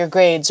from like your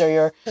grades or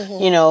your,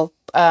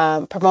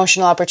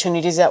 promotional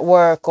opportunities at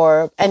work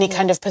or any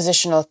kind of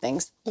positional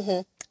things.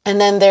 And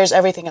then there's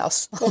everything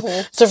else.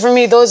 So for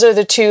me, those are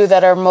the two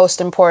that are most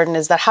important,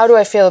 is that how do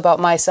I feel about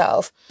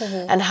myself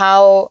and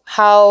how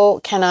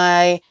can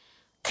I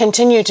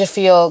continue to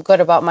feel good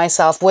about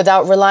myself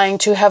without relying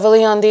too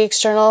heavily on the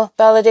external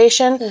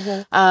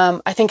validation.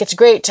 I think it's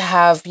great to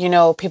have,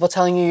 people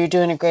telling you you're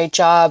doing a great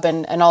job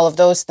and all of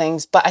those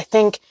things. But I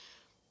think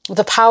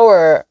the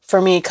power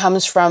for me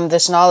comes from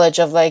this knowledge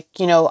of like,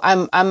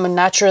 I'm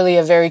naturally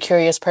a very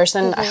curious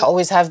person. I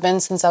always have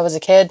been since I was a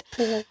kid.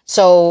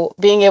 So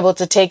being able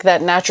to take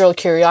that natural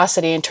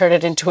curiosity and turn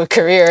it into a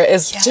career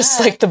is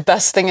just like the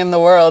best thing in the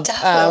world.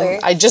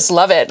 I just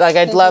love it. Like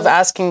I love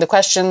asking the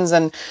questions,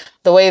 and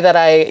the way that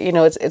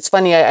it's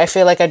funny. I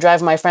feel like I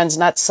drive my friends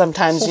nuts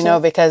sometimes,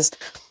 because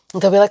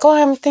they'll be like, oh,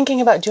 I'm thinking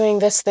about doing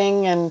this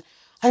thing and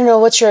I don't know,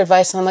 what's your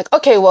advice? And I'm like,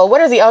 okay, well, what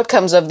are the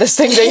outcomes of this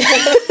thing?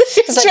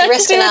 It's like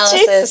risk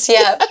analysis.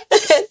 Yeah,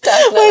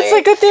 definitely. Well, it's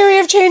like a theory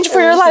of change for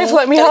your life.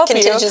 Let me help you.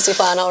 Contingency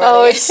plan already.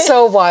 Oh, it's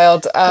so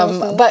wild.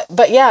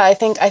 But yeah, I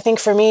think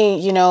for me,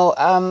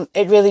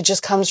 it really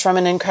just comes from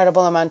an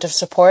incredible amount of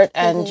support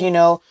and,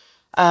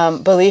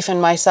 belief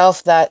in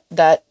myself that,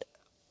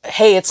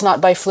 hey, it's not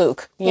by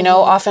fluke.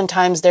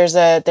 Oftentimes there's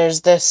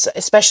this,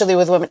 especially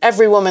with women,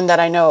 every woman that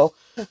I know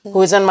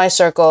who is in my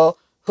circle,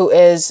 who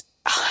is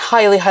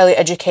highly, highly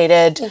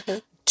educated,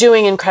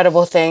 doing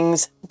incredible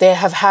things. They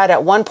have had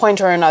at one point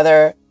or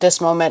another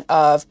this moment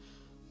of,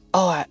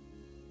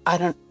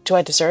 do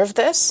I deserve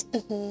this?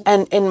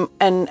 And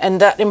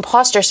that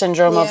imposter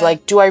syndrome of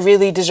like, do I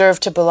really deserve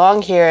to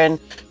belong here? And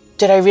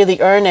did I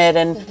really earn it?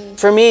 And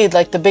for me,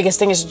 like the biggest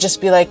thing is to just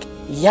be like,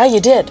 yeah,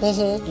 you did.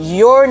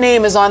 Your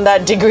name is on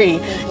that degree.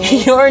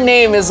 Your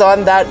name is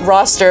on that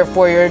roster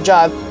for your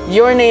job.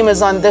 Your name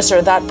is on this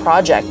or that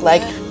project.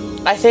 Like,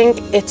 I think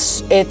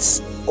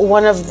it's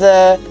one of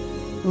the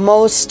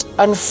most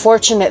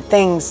unfortunate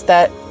things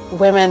that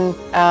women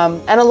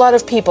and a lot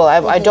of people,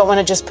 I don't want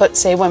to just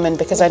say women,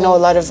 because I know a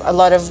lot of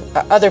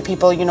other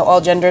people,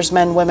 all genders,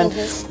 men, women,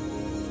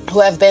 who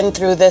have been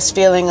through this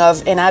feeling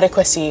of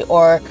inadequacy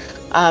or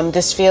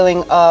this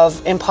feeling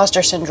of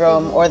imposter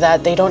syndrome, or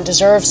that they don't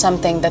deserve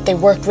something that they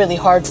worked really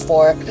hard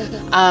for.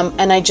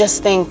 And I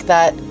just think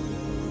that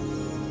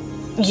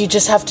you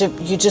just have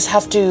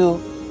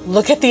to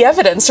look at the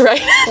evidence,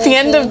 right? At the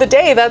end of the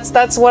day,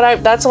 that's what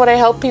I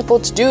help people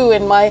to do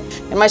in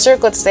my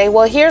circle, to say,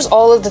 well, here's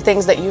all of the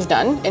things that you've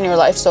done in your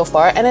life so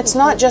far, and it's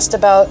not just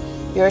about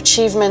your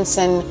achievements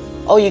and,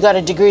 oh, you got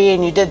a degree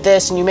and you did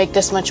this and you make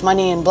this much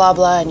money and blah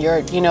blah, and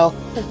you're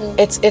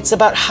it's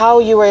about how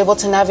you were able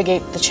to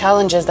navigate the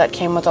challenges that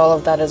came with all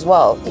of that as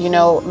well.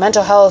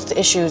 Mental health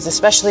issues,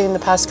 especially in the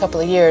past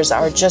couple of years,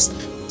 are just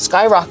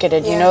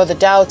skyrocketed. The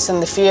doubts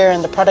and the fear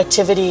and the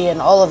productivity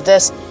and all of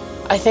this.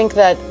 I think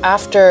that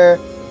after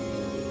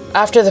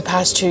the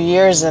past 2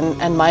 years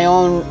and my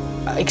own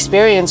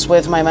experience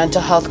with my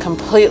mental health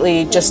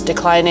completely just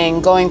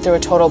declining, going through a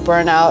total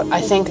burnout, I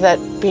think that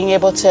being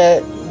able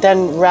to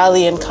then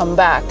rally and come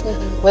back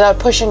without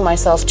pushing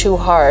myself too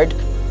hard,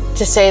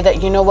 to say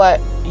that, you know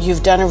what,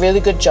 you've done a really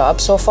good job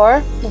so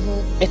far.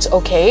 It's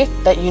okay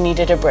that you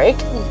needed a break.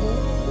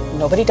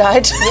 Nobody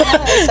died.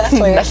 Yeah,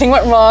 exactly. Nothing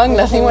went wrong.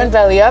 Nothing went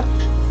belly up.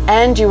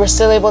 And you were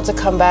still able to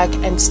come back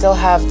and still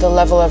have the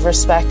level of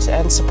respect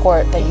and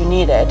support that you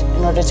needed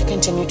in order to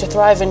continue to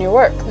thrive in your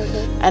work.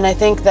 And I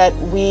think that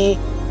we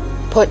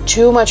put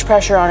too much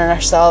pressure on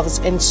ourselves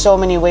in so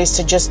many ways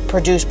to just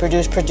produce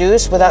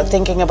without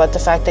thinking about the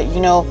fact that,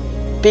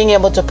 being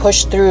able to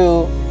push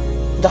through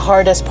the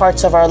hardest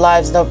parts of our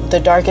lives,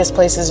 the darkest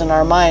places in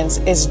our minds,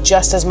 is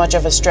just as much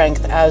of a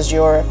strength as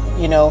your,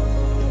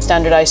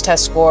 standardized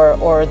test score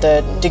or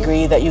the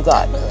degree that you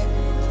got.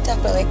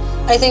 Definitely.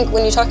 I think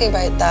when you're talking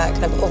about that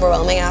kind of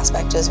overwhelming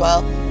aspect as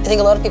well, I think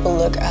a lot of people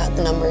look at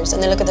the numbers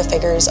and they look at the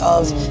figures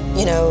of,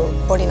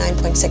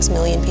 49.6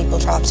 million people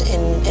trapped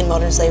in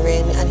modern slavery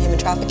and human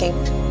trafficking.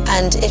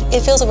 And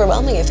it feels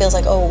overwhelming. It feels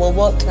like, oh, well,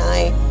 what can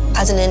I,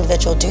 as an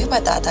individual, do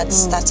about that?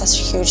 That's such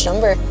a huge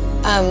number.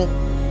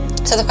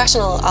 So the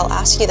question I'll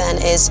ask you then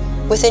is,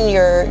 within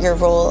your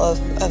role of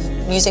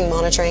using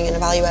monitoring and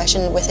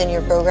evaluation within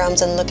your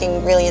programs and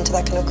looking really into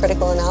that kind of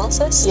critical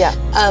analysis,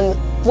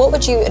 what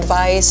would you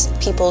advise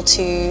people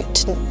to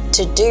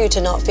do to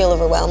not feel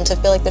overwhelmed, to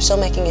feel like they're still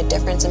making a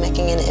difference and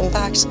making an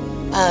impact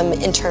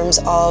in terms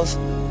of,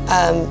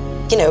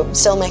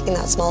 still making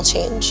that small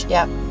change?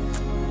 Yeah.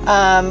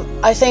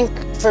 I think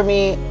for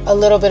me, a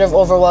little bit of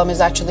overwhelm is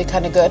actually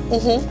kind of good,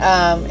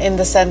 in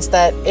the sense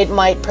that it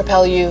might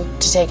propel you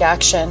to take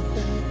action.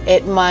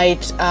 it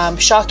might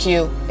shock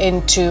you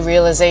into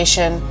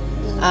realization,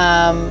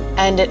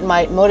 and it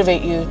might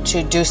motivate you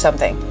to do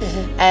something.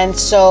 And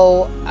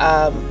so,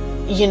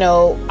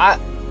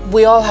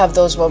 we all have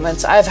those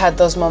moments. I've had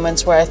those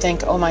moments where I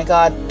think, oh my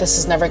God, this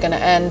is never going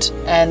to end,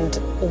 and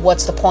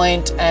what's the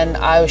point? And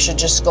I should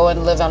just go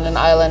and live on an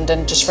island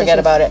and just forget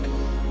about it.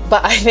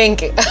 But I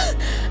think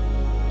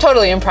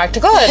totally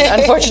impractical.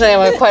 And unfortunately,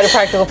 I'm quite a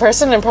practical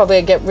person and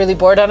probably get really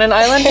bored on an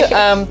island.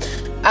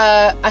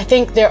 I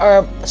think there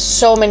are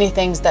so many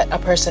things that a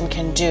person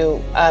can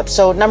do.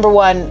 So number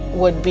one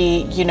would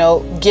be,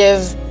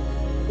 give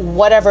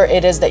whatever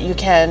it is that you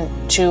can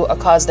to a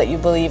cause that you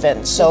believe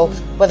in. So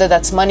whether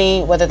that's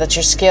money, whether that's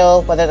your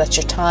skill, whether that's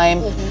your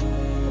time,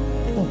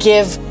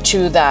 give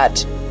to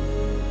that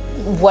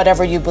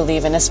whatever you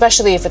believe in,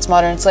 especially if it's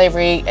modern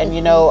slavery. And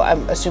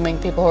I'm assuming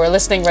people who are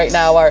listening right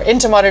now are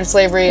into modern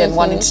slavery and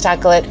wanting to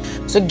tackle it.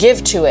 So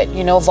give to it,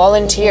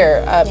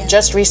 volunteer.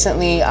 Just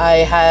recently I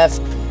have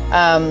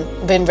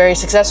been very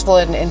successful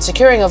in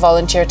securing a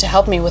volunteer to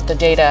help me with the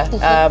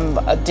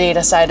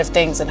data side of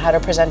things and how to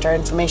present our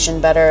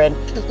information better and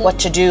what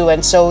to do.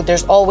 And so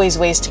there's always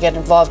ways to get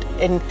involved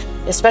in,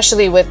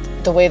 especially with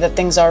the way that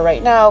things are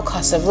right now,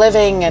 cost of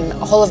living and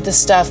all of this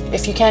stuff.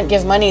 If you can't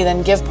give money,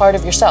 then give part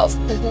of yourself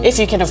if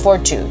you can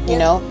afford to, you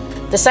know.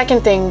 The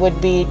second thing would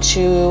be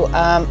to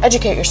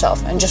educate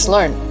yourself and just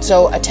learn.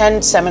 So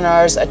attend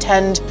seminars,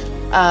 attend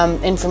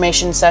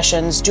information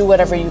sessions, do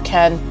whatever you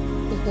can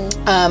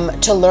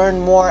to learn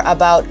more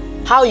about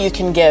how you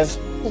can give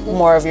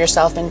more of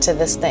yourself into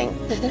this thing.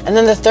 And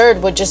then the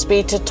third would just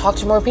be to talk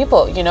to more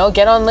people,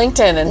 get on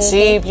LinkedIn and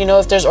see,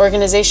 if there's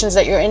organizations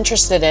that you're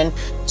interested in.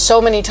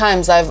 So many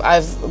times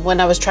I've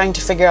when I was trying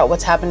to figure out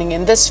what's happening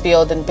in this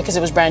field, and because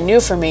it was brand new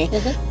for me,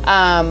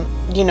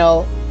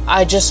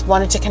 I just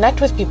wanted to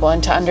connect with people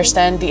and to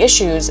understand the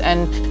issues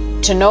and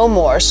to know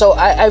more. So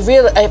I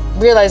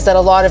realized that a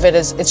lot of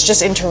it's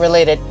just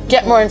interrelated.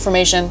 Get more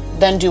information,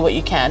 then do what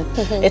you can.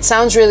 It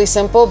sounds really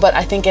simple, but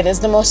I think it is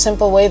the most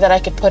simple way that I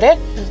could put it,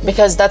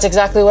 because that's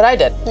exactly what I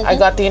did. I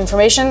got the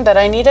information that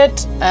I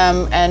needed,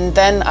 and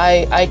then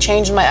I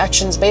changed my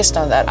actions based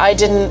on that. I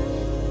didn't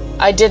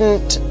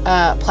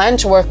plan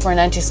to work for an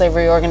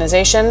anti-slavery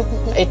organization.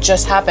 It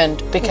just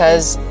happened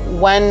because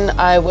when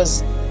I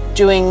was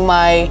doing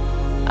my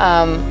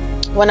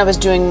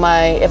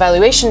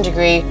evaluation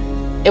degree,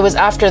 it was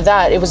after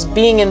that, it was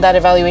being in that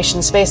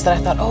evaluation space that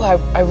I thought,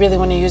 I really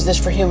want to use this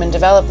for human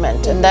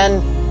development. And then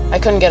I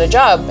couldn't get a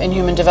job in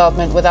human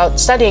development without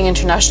studying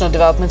international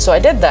development, so I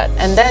did that.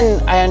 And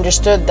then I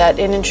understood that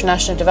in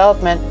international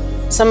development,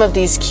 some of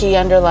these key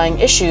underlying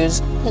issues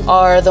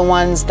are the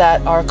ones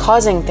that are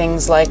causing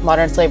things like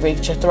modern slavery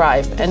to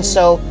thrive. And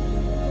so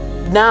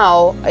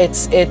now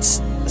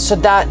so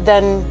that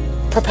then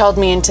propelled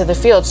me into the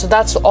field. So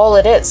that's all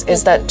it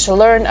is that to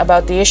learn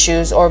about the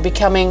issues or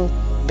becoming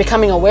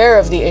aware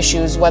of the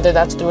issues, whether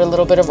that's through a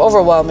little bit of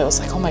overwhelm. It was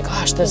like, oh my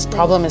gosh, this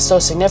problem is so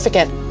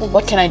significant.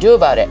 What can I do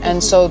about it?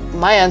 And so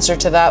my answer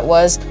to that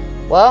was,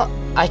 well,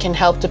 I can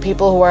help the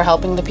people who are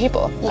helping the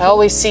people. I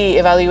always see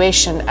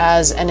evaluation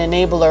as an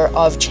enabler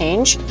of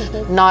change,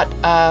 not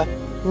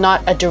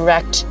a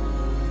direct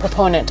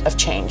proponent of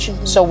change.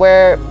 So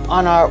where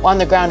on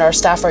the ground our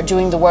staff are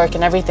doing the work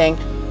and everything,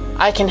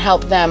 I can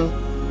help them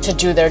to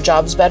do their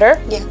jobs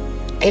better.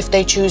 If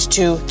they choose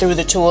to, through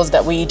the tools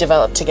that we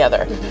develop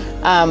together.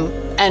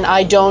 And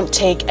I don't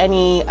take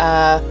any,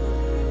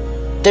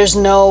 there's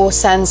no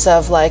sense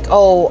of like,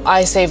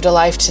 I saved a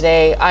life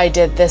today, I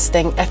did this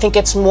thing. I think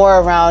it's more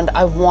around,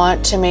 I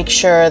want to make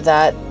sure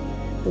that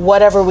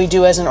whatever we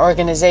do as an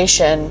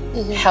organization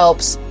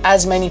helps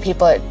as many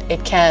people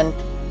it can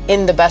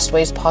in the best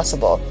ways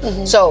possible.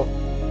 So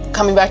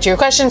coming back to your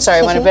question,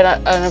 sorry, I went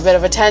on a bit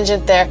of a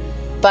tangent there.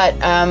 But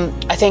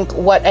I think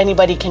what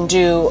anybody can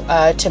do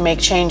to make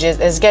changes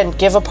is, again,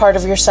 give a part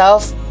of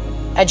yourself,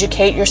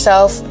 educate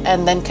yourself,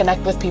 and then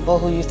connect with people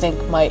who you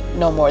think might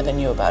know more than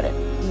you about it.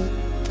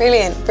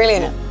 Brilliant.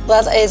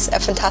 Well, that is a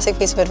fantastic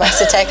piece of advice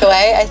to take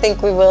away. I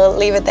think we will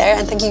leave it there.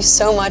 And thank you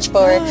so much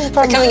for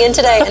coming in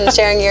today and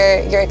sharing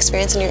your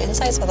experience and your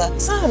insights with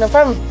us. Oh, no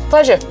problem.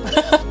 Pleasure.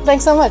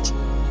 Thanks so much.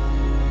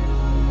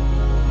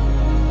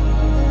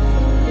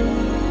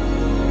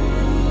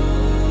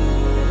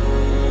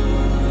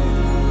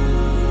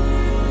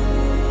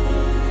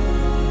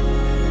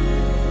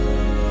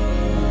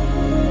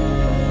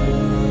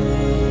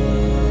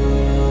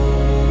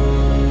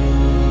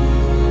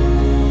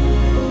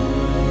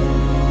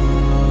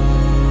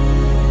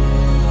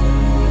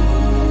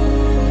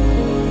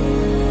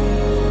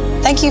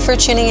 Thank you for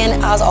tuning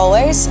in as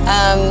always.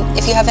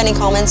 If you have any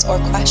comments or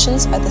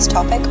questions about this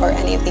topic or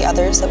any of the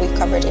others that we've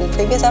covered in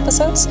previous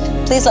episodes,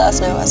 please let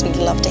us know, as we'd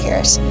love to hear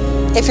it.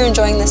 If you're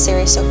enjoying this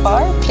series so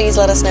far, please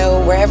let us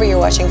know wherever you're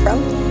watching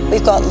from.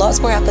 We've got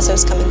lots more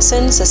episodes coming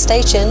soon, so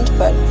stay tuned,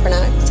 but for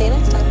now, see you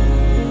next time.